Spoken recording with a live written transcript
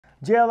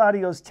JL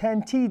Audio's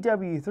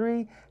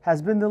 10TW3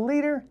 has been the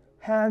leader,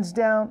 hands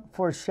down,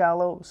 for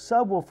shallow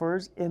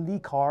subwoofers in the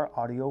car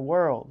audio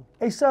world.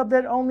 A sub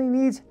that only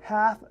needs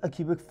half a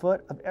cubic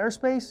foot of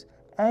airspace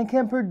and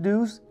can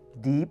produce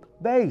deep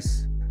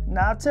bass.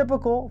 Not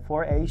typical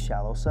for a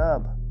shallow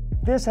sub.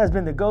 This has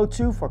been the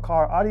go-to for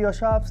car audio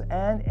shops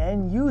and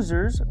end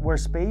users where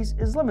space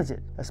is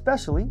limited,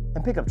 especially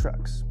in pickup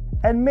trucks.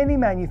 And many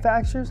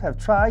manufacturers have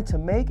tried to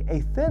make a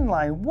thin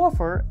line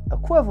woofer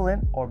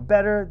equivalent or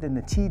better than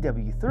the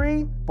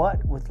TW3,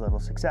 but with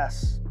little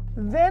success.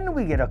 Then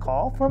we get a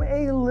call from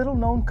a little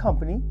known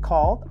company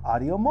called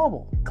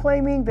Audiomobile,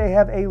 claiming they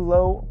have a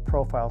low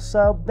profile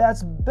sub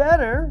that's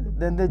better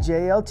than the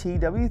JL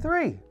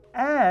TW3.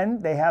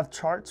 And they have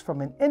charts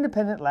from an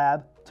independent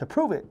lab to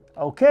prove it.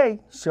 Okay,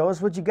 show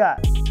us what you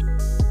got.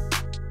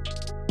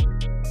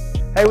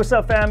 Hey, what's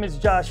up fam? It's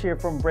Josh here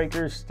from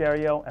Breakers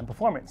Stereo and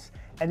Performance.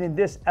 And in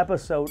this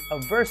episode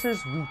of Versus,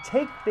 we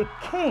take the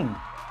king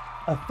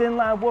of thin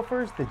line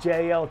woofers, the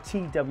JL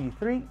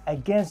TW3,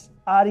 against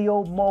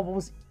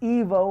Audiomobile's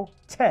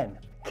EVO10.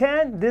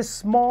 Can this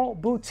small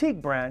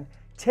boutique brand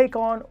take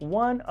on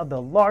one of the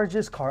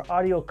largest car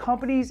audio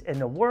companies in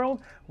the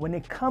world when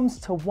it comes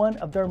to one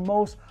of their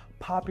most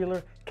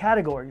popular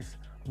categories,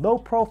 low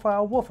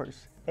profile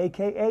woofers,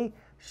 aka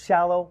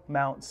shallow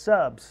mount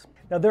subs?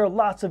 Now there are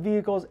lots of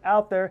vehicles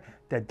out there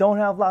that don't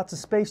have lots of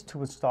space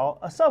to install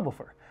a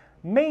subwoofer,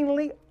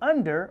 mainly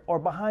under or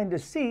behind the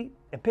seat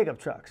in pickup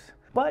trucks.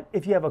 But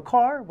if you have a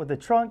car with a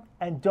trunk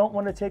and don't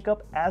want to take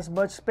up as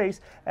much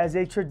space as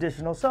a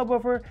traditional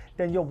subwoofer,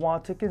 then you'll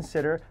want to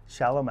consider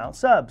shallow mount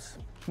subs.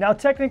 Now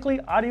technically,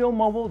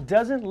 Audiomobile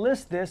doesn't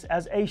list this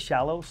as a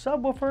shallow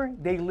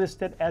subwoofer, they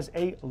list it as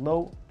a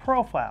low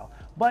profile,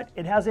 but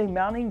it has a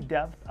mounting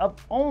depth of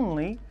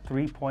only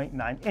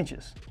 3.9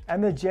 inches.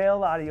 And the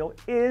JL Audio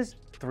is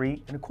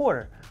 3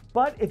 1/4.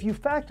 But if you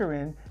factor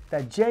in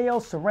that JL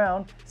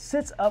Surround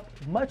sits up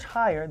much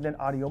higher than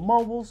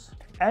Audiomobile's,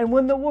 and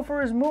when the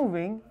woofer is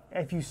moving,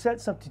 if you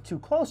set something too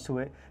close to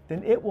it,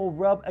 then it will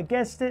rub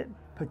against it,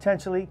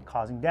 potentially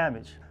causing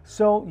damage.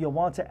 So you'll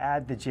want to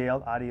add the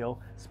JL Audio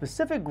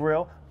specific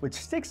grille, which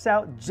sticks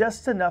out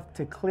just enough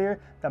to clear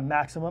the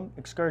maximum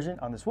excursion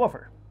on this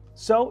woofer.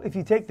 So if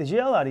you take the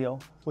JL Audio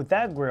with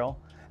that grille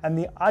and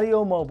the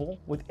Audiomobile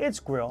with its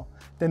grille,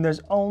 then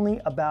there's only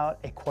about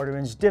a 1/4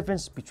 inch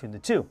difference between the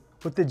two,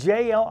 with the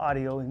JL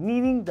Audio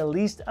needing the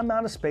least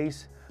amount of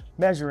space,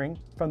 measuring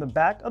from the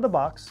back of the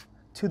box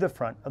to the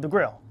front of the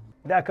grille.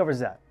 That covers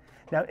that.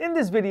 Now in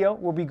this video,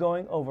 we'll be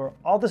going over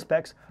all the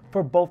specs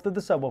for both of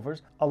the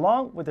subwoofers,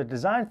 along with their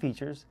design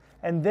features,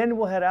 and then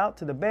we'll head out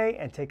to the bay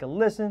and take a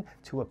listen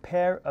to a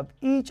pair of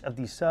each of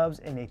these subs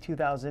in a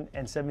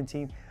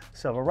 2017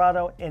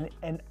 Silverado in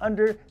an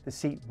under the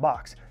seat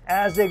box,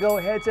 as they go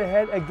head to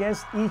head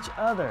against each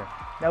other.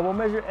 Now we'll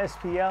measure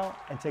SPL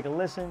and take a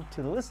listen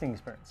to the listening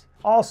experience.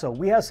 Also,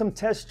 we have some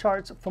test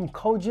charts from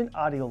Cogent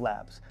Audio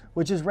Labs,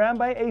 which is ran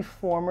by a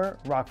former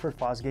Rockford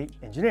Fosgate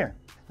engineer.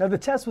 Now the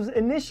test was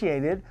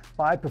initiated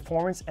by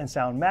Performance and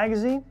Sound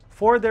magazine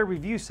for their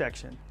review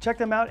section. Check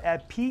them out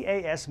at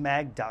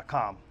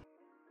pasmag.com.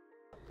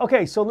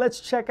 Okay, so let's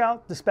check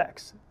out the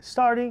specs,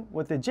 starting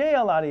with the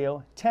JL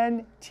Audio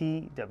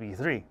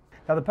 10TW3.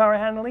 Now the power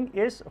handling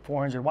is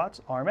 400 watts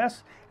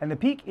RMS and the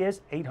peak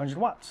is 800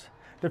 watts.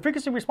 The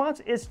frequency response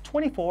is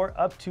 24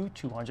 up to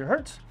 200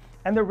 Hertz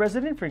and the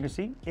resident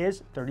frequency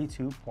is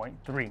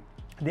 32.3.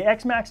 The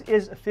X-Max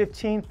is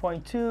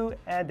 15.2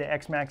 and the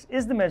X-Max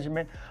is the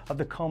measurement of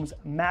the comb's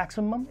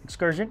maximum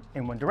excursion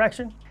in one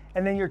direction.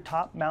 And then your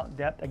top mount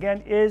depth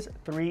again is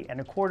 3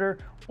 1/4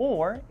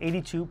 or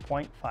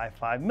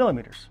 82.55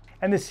 millimeters.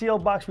 And the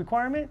sealed box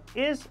requirement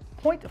is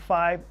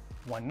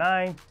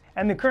 0.519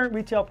 and the current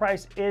retail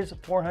price is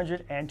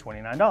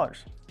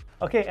 $429.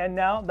 Okay, and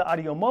now the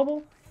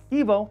Audiomobile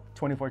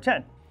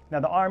EVO2410.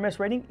 Now the RMS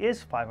rating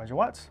is 500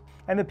 watts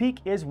and the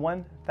peak is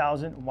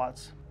 1000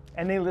 watts.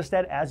 And they list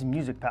that as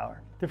music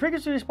power. The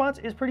frequency response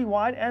is pretty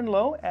wide and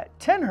low at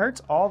 10 Hertz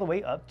all the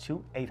way up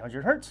to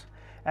 800 Hertz.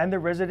 And the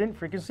resident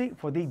frequency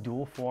for the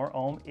dual 4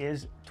 ohm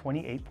is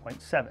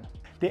 28.7.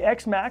 The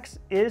X-Max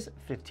is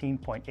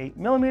 15.8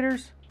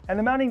 millimeters and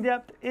the mounting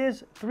depth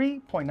is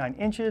 3.9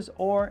 inches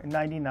or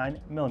 99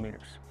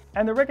 millimeters.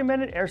 And the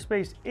recommended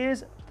airspace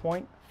is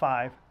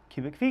 0.5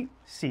 cubic feet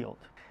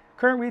sealed.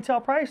 Current retail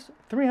price,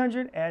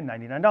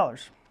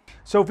 $399.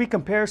 So if we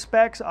compare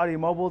specs,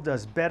 Audiomobile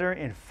does better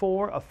in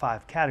 4 of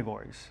 5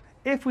 categories,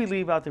 if we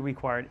leave out the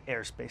required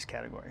airspace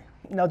category.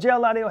 Now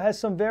JL Audio has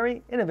some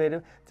very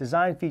innovative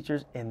design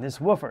features in this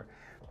woofer.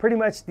 Pretty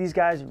much these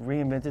guys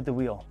reinvented the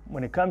wheel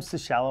when it comes to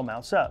shallow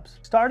mount subs,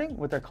 starting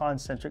with their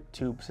concentric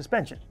tube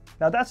suspension.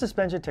 Now that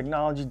suspension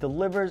technology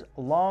delivers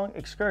long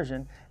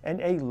excursion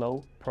in a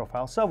low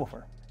profile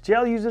subwoofer.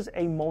 JL uses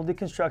a molded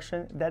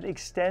construction that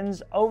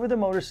extends over the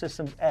motor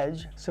system's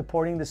edge,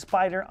 supporting the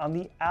spider on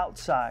the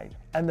outside.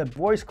 and the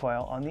voice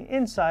coil on the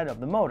inside of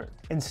the motor.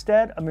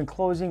 Instead of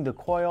enclosing the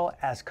coil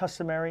as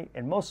customary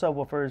in most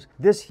subwoofers,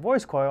 this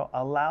voice coil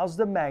allows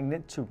the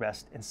magnet to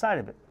rest inside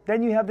of it.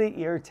 Then you have the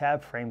ear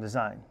tab frame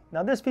design.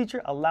 Now this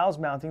feature allows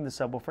mounting the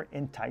subwoofer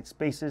in tight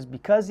spaces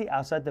because the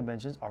outside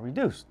dimensions are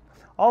reduced.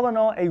 All in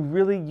all, a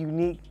really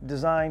unique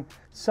design.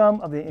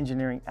 Some of the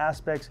engineering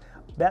aspects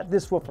that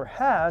this woofer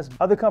has,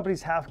 other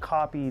companies have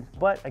copied,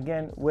 but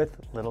again, with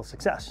little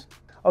success.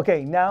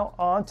 Okay, now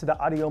on to the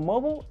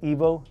Audiomobile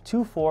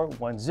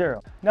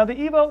EVO2410. Now the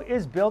EVO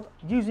is built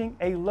using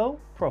a low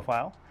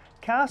profile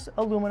cast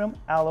aluminum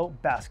alloy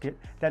basket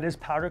that is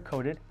powder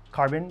coated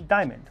carbon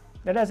diamond.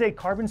 It has a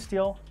carbon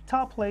steel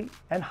top plate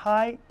and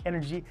high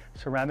energy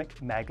ceramic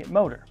magnet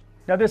motor.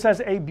 Now this has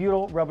a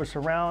butyl rubber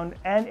surround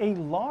and a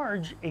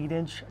large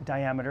 8-inch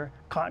diameter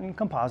cotton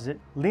composite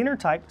leaner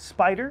type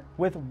spider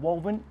with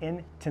woven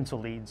in tinsel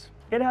leads.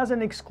 It has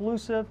an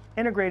exclusive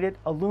integrated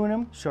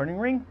aluminum shortening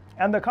ring,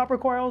 and the copper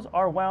coils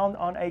are wound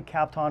on a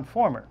Kapton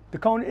former. The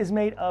cone is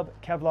made of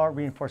Kevlar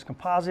reinforced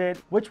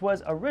composite, which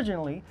was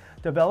originally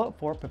developed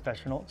for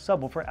professional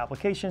subwoofer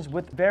applications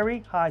with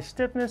very high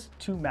stiffness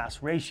to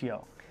mass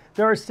ratio.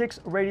 There are 6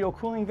 radial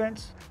cooling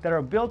vents that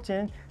are built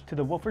in to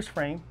the woofer's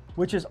frame,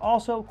 which is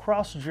also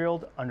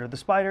cross-drilled under the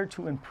spider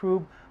to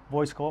improve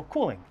voice coil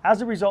cooling.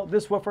 As a result,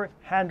 this woofer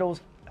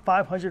handles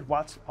 500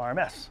 watts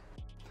RMS.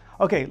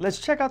 Okay, let's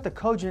check out the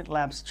Cogent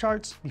Labs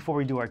charts before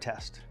we do our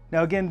test.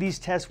 Now again, these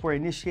tests were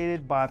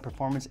initiated by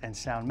Performance and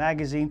Sound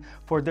magazine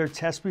for their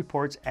test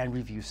reports and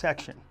review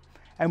section.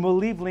 And we'll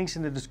leave links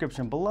in the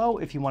description below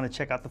if you want to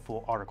check out the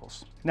full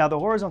articles. Now the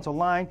horizontal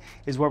line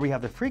is where we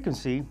have the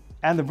frequency,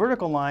 and the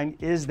vertical line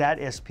is that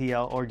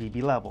SPL or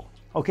dB level.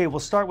 Okay, we'll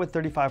start with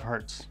 35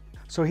 Hertz.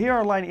 So here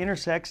our line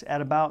intersects at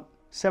about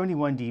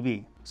 71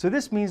 dB. So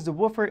this means the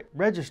woofer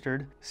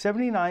registered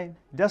 79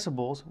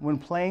 decibels when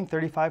playing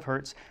 35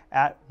 Hertz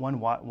at 1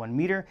 watt 1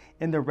 meter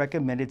in the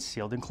recommended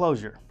sealed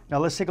enclosure. Now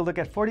let's take a look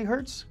at 40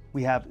 Hertz.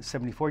 We have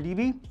 74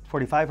 dB,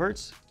 45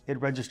 Hertz,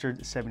 it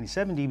registered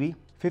 77 dB,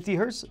 50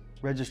 Hertz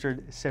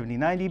registered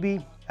 79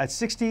 dB, at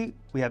 60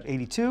 we have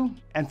 82,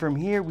 and from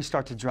here we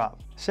start to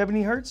drop.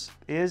 70 Hertz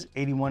is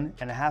 81.5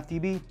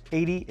 dB,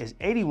 80 is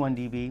 81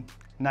 dB,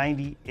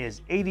 90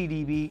 is 80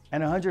 dB,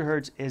 and 100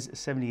 Hertz is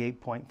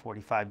 78.45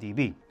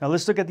 dB. Now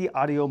let's look at the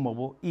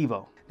Audiomobile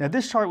EVO. Now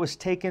this chart was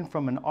taken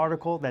from an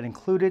article that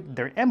included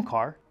their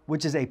MCAR,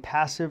 which is a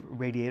passive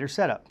radiator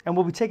setup. And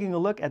we'll be taking a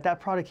look at that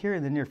product here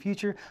in the near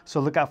future, so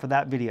look out for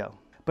that video.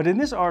 But in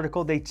this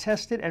article, they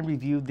tested and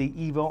reviewed the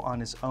EVO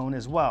on its own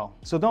as well.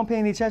 So don't pay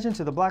any attention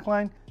to the black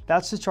line.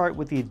 That's the chart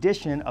with the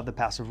addition of the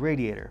passive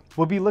radiator.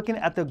 We'll be looking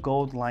at the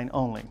gold line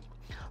only.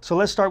 So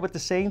let's start with the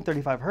same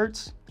 35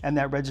 Hertz, and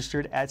that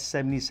registered at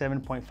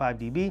 77.5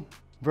 dB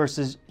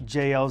versus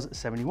JL's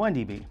 71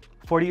 dB.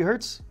 40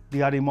 Hertz, the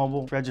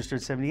Audiomobile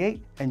registered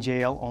 78 and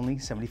JL only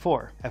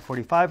 74. At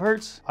 45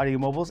 Hertz,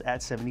 Audiomobile's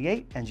at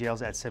 78 and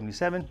JL's at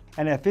 77.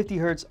 And at 50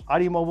 Hertz,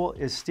 Audiomobile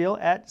is still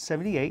at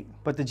 78,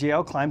 but the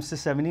JL climbs to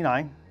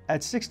 79.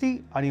 At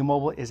 60,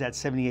 Audiomobile is at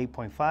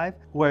 78.5,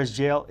 whereas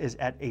JL is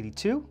at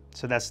 82.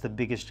 So that's the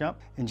biggest jump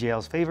in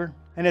JL's favor.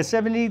 And at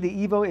 70,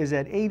 the EVO is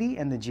at 80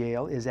 and the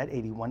JL is at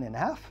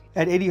 81.5.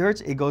 At 80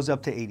 Hertz, it goes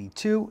up to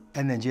 82,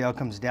 and then JL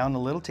comes down a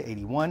little to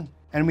 81.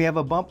 And we have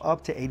a bump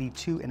up to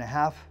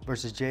 82.5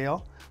 versus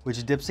JL,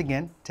 which dips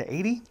again to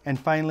 80. And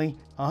finally,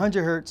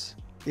 100 Hertz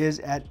is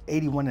at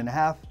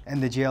 81.5,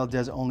 and the JL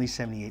does only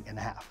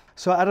 78.5.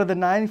 So out of the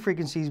 9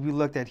 frequencies we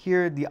looked at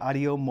here, the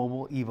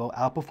Audiomobile EVO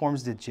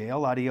outperforms the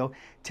JL Audio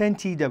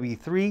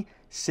 10TW3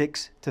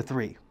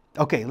 6-3.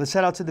 Okay, let's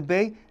head out to the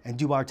bay and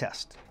do our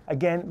test.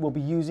 Again, we'll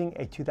be using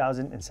a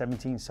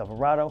 2017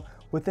 Silverado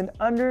with an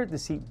under the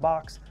seat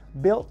box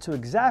built to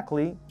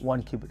exactly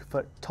 1 cubic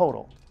foot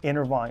total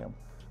inner volume.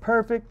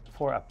 Perfect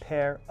for a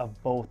pair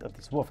of both of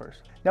these woofers.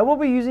 Now we'll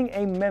be using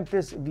a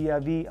Memphis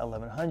VIV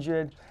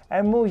 1100,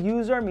 and we'll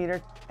use our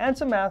meter and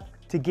some math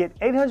to get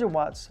 800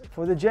 watts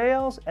for the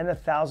JLs and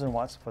 1000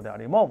 watts for the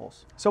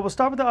Audiomobiles. So we'll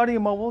start with the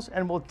Audiomobiles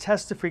and we'll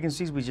test the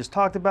frequencies we just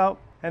talked about,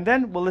 and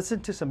then we'll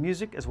listen to some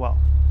music as well.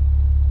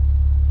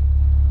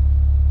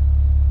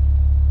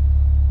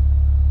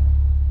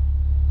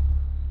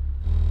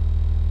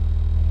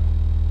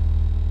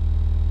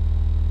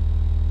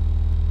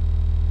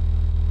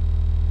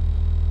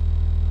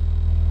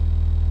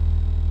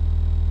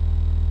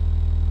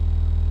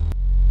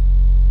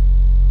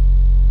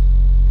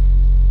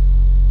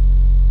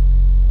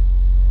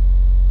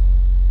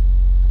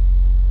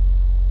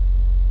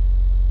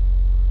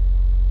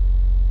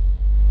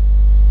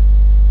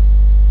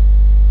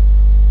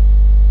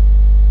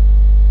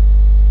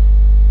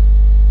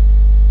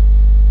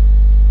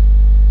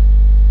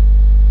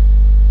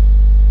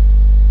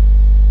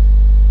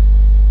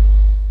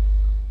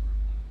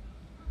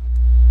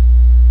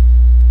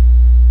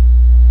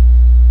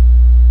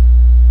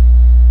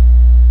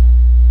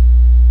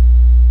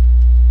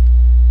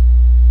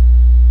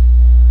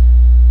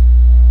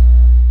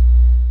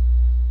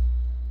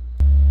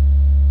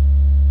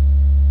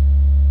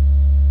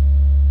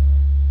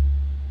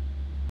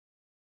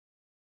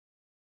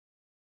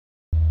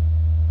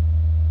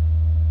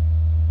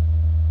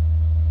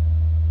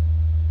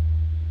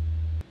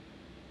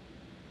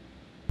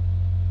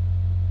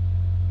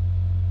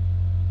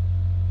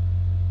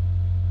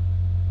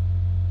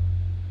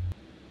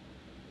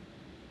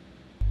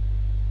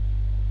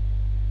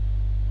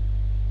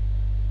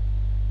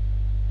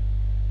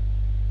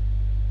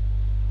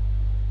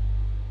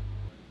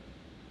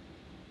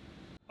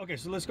 Okay,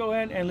 so let's go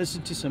ahead and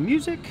listen to some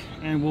music,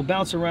 and we'll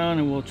bounce around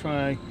and we'll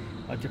try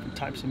different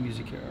types of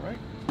music here, all right?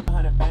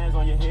 100 bands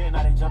on your head,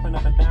 now they jumping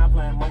up and down,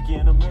 playing monkey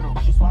in the middle.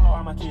 She swallow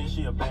all my kids,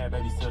 she a bad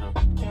babysitter.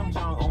 Kim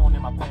Jong-un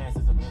in my pants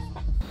is a missile.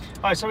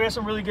 All right, so we have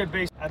some really good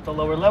bass at the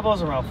lower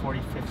levels, around 40,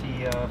 50,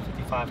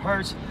 55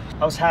 hertz.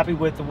 I was happy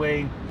with the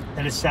way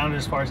that it sounded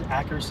as far as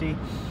accuracy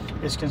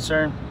is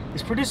concerned.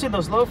 It's producing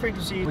those low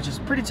frequencies, which is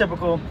pretty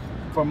typical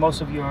for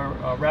most of your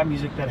rap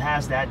music that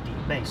has that deep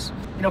bass.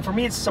 You know, for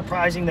me, it's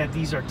surprising that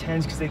these are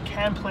 10s because they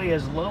can play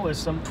as low as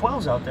some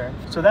 12s out there.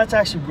 So that's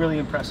actually really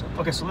impressive.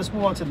 Okay, so let's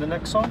move on to the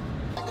next song.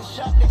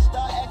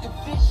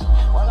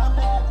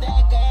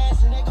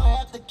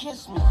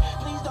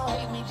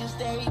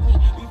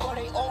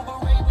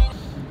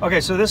 Okay,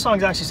 so this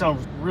song actually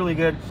sounds really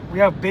good. We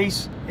have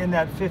bass in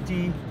that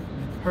 50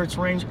 hertz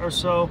range or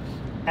so,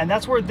 and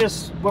that's where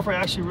this woofer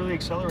actually really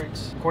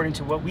accelerates. According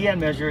to what we had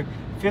measured,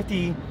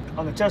 50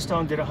 on the test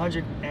tone did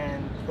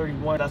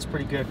 131. That's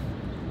pretty good.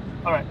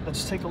 All right,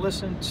 let's take a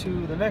listen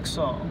to the next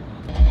song.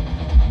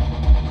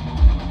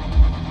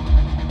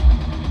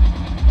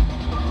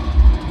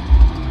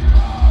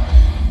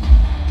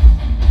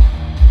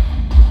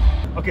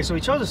 Okay, so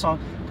we chose this song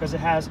because it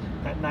has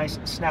that nice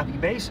snappy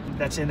bass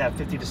that's in that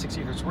 50 to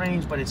 60 hertz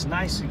range, but it's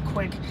nice and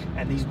quick,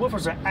 and these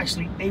woofers are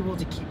actually able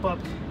to keep up.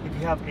 If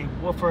you have a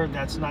woofer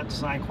that's not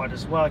designed quite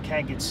as well, it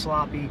can get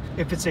sloppy.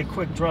 If it's a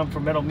quick drum for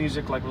metal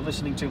music like we're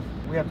listening to,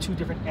 we have two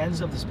different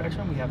ends of the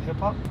spectrum. We have hip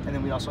hop, and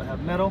then we also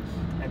have metal,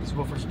 and these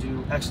woofers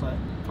do excellent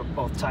for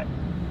both types.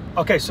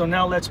 Okay, so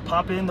now let's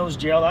pop in those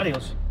JL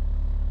audios.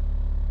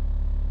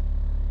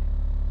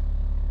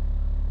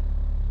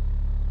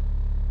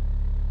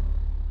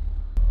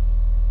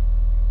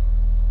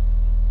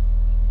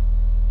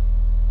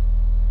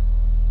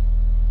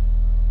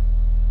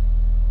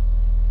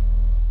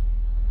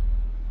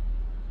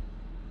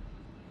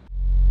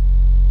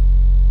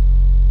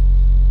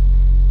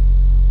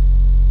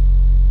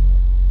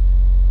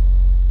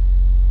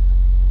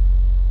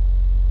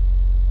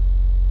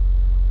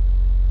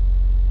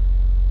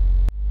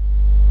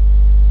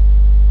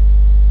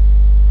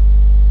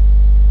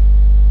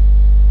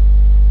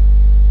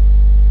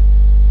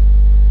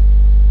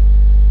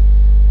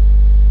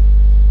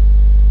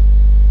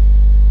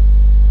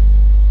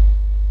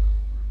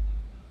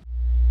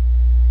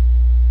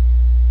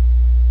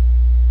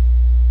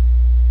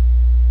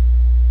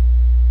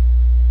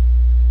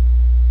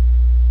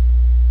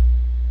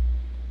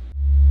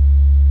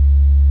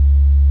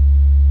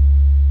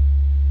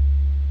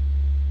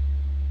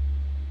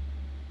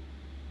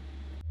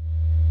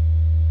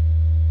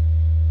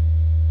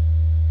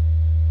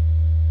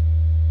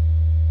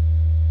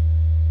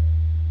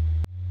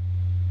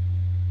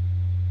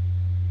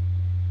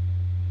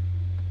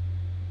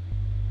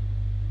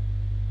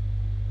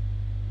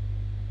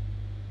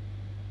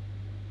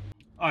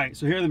 All right,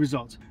 so here are the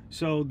results.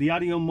 So the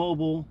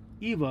Audiomobile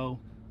EVO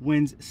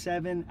wins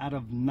 7 out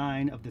of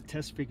 9 of the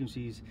test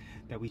frequencies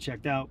that we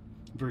checked out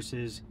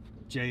versus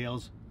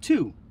JL's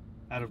 2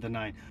 out of the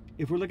 9.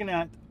 If we're looking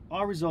at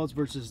our results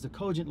versus the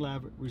Cogent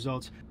Lab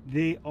results,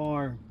 they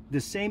are the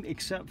same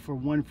except for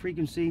one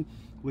frequency,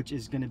 which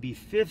is going to be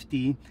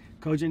 50.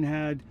 Cogent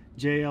had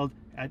JL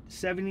at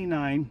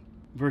 79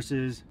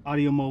 versus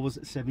Audiomobile's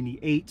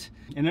 78.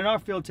 And in our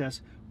field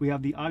test, we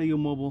have the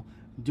Audiomobile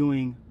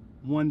doing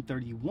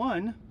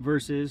 131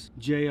 versus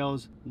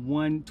JL's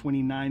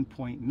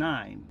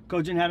 129.9.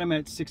 Cogent had them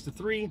at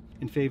 6-3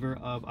 in favor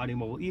of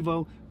Audiomobile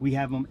EVO. We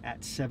have them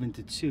at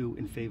 7-2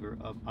 in favor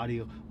of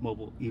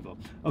Audiomobile EVO.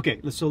 Okay,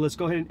 so let's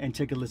go ahead and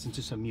take a listen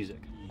to some music.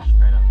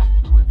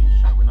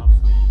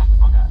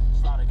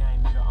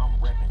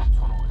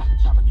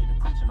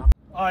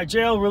 All right,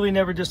 JL really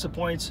never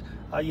disappoints.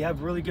 You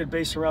have really good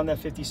bass around that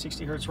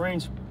 50-60 hertz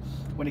range.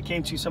 When it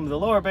came to some of the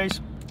lower bass,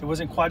 it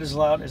wasn't quite as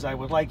loud as I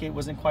would like it. It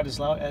wasn't quite as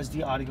loud as the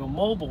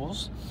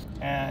Audiomobiles,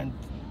 and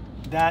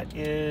that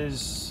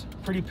is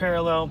pretty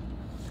parallel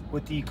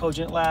with the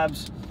Cogent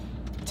Labs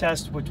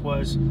test, which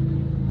was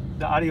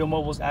the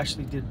Audiomobiles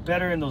actually did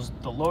better in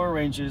the lower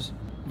ranges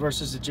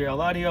versus the JL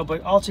Audio,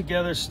 but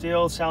altogether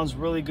still sounds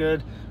really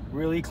good,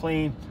 really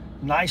clean,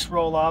 nice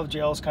roll off.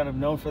 JL is kind of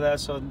known for that,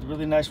 so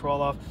really nice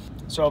roll off.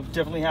 So I'm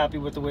definitely happy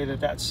with the way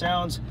that that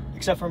sounds,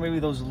 except for maybe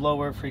those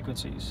lower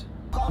frequencies.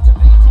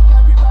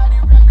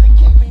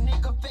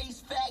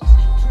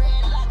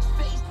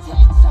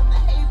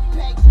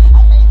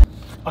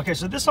 Okay,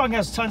 so this song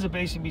has tons of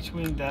bass in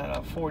between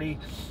that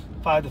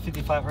 45 to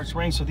 55 hertz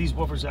range, so these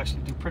woofers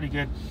actually do pretty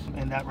good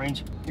in that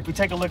range. If we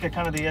take a look at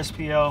kind of the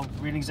SPL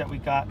readings that we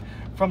got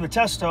from the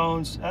test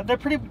tones, they're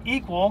pretty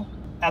equal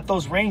at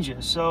those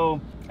ranges. So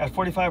at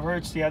 45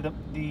 hertz, you had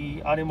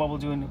the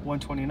Audiomobile doing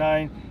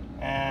 129,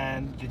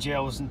 and the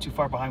JL wasn't too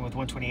far behind with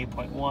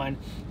 128.1,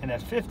 and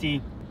at 50,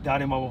 the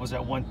Audiomobile was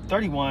at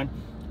 131,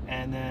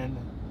 and then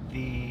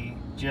the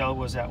JL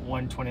was at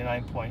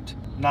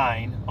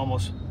 129.9,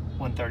 almost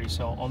 130,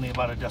 so only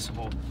about a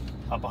decibel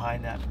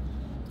behind that.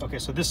 Okay,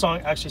 so this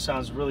song actually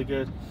sounds really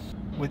good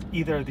with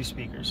either of these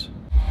speakers.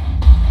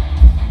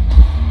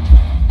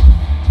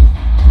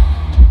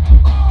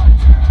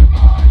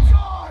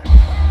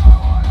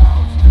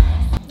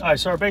 All right,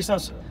 so our bass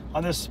notes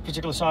on this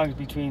particular song is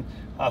between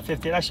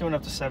 50, it actually went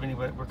up to 70,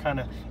 but we're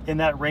kind of in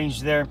that range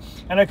there.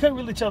 And I couldn't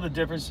really tell the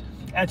difference.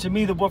 And to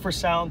me, the woofers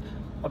sound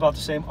about the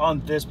same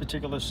on this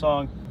particular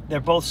song. They're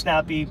both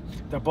snappy,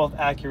 they're both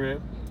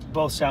accurate,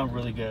 both sound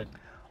really good.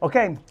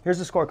 Okay, here's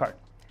the scorecard.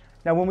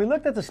 Now, when we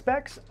looked at the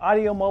specs,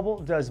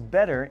 Audiomobile does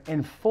better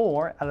in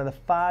 4 out of the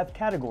 5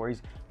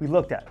 categories we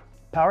looked at: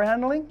 power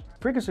handling,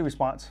 frequency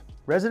response,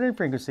 resonant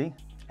frequency,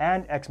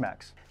 and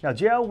X-Max. Now,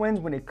 JL wins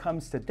when it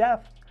comes to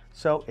depth,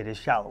 so it is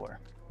shallower.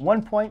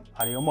 1 point,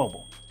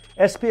 Audiomobile.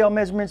 SPL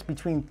measurements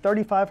between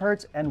 35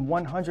 Hz and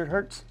 100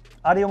 Hz.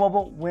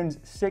 Audiomobile wins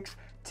 6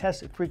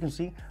 test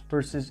frequency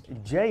versus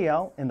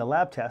JL in the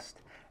lab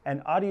test,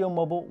 and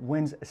Audiomobile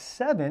wins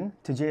 7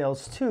 to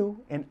JL's 2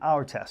 in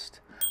our test.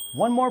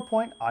 1 more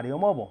point,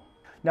 Audiomobile.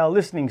 Now,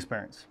 listening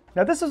experience.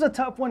 Now, this is a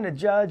tough one to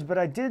judge, but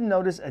I did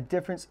notice a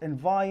difference in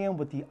volume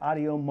with the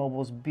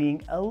Audiomobiles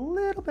being a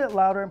little bit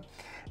louder.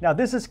 Now,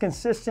 this is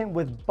consistent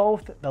with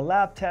both the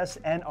lab test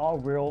and our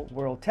real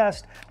world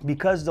test,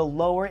 because the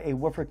lower a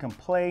woofer can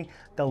play,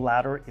 the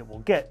louder it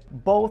will get.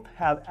 Both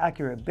have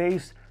accurate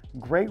bass,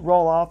 great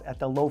roll off at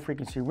the low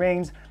frequency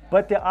range,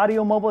 but the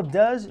Audiomobile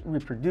does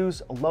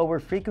reproduce lower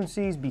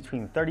frequencies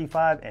between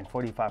 35 and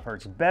 45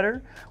 Hz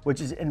better,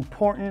 which is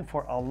important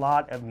for a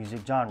lot of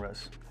music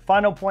genres.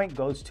 Final point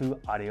goes to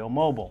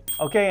Audiomobile.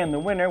 Okay, and the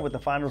winner with the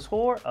final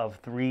score of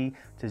 3-0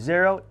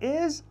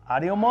 is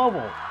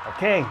Audiomobile.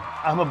 Okay,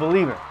 I'm a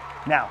believer.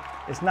 Now,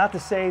 it's not to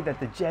say that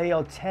the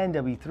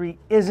JL10W3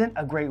 isn't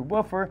a great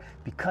woofer,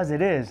 because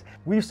it is.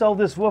 We've sold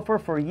this woofer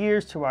for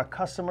years to our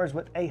customers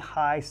with a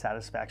high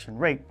satisfaction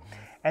rate,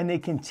 and they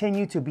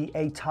continue to be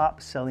a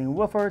top selling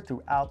woofer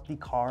throughout the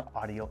car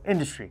audio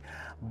industry.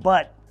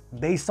 But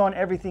based on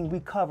everything we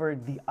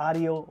covered, the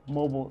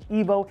Audiomobile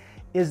EVO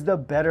is the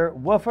better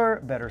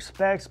woofer, better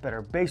specs,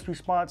 better bass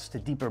response to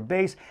deeper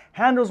bass,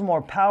 handles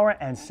more power,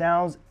 and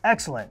sounds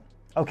excellent.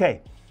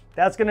 Okay,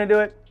 that's gonna do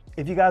it.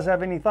 If you guys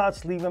have any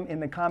thoughts, leave them in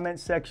the comment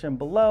section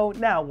below.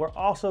 Now, we're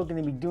also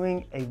going to be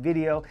doing a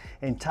video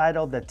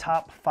entitled the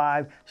top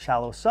 5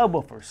 shallow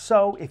subwoofers.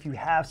 So if you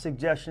have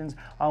suggestions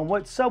on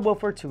what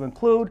subwoofer to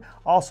include,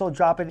 also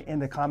drop it in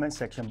the comment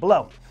section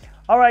below.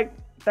 All right,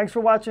 thanks for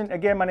watching.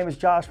 Again, my name is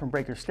Josh from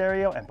Breaker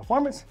Stereo and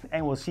Performance,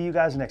 and we'll see you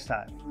guys next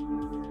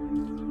time.